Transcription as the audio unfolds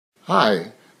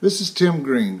Hi, this is Tim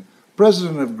Green,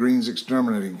 president of Green's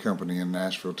Exterminating Company in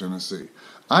Nashville, Tennessee.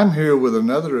 I'm here with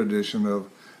another edition of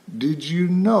Did You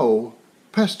Know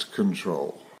Pest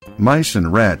Control? Mice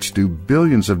and rats do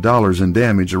billions of dollars in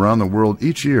damage around the world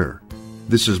each year.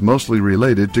 This is mostly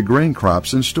related to grain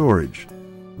crops and storage.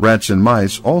 Rats and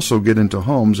mice also get into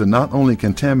homes and not only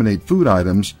contaminate food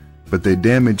items, but they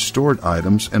damage stored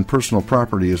items and personal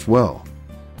property as well.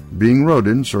 Being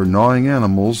rodents or gnawing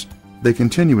animals, they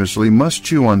continuously must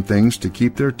chew on things to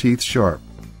keep their teeth sharp.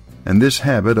 And this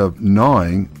habit of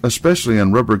gnawing, especially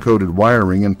on rubber-coated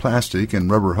wiring and plastic and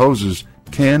rubber hoses,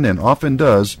 can and often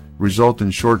does result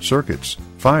in short circuits,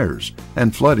 fires,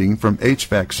 and flooding from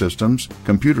HVAC systems,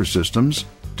 computer systems,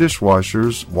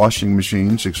 dishwashers, washing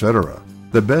machines, etc.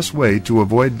 The best way to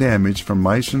avoid damage from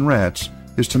mice and rats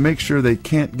is to make sure they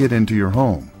can't get into your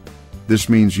home. This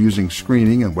means using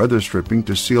screening and weather stripping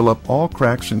to seal up all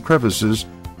cracks and crevices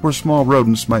where small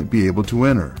rodents might be able to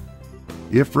enter.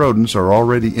 If rodents are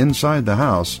already inside the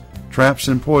house, traps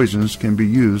and poisons can be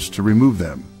used to remove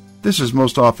them. This is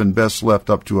most often best left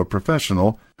up to a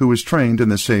professional who is trained in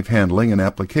the safe handling and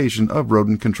application of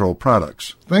rodent control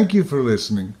products. Thank you for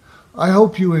listening. I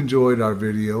hope you enjoyed our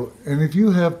video, and if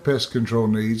you have pest control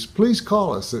needs, please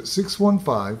call us at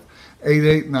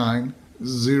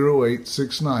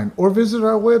 615-889-0869 or visit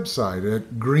our website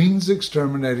at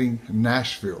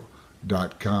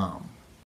greensexterminatingnashville.com.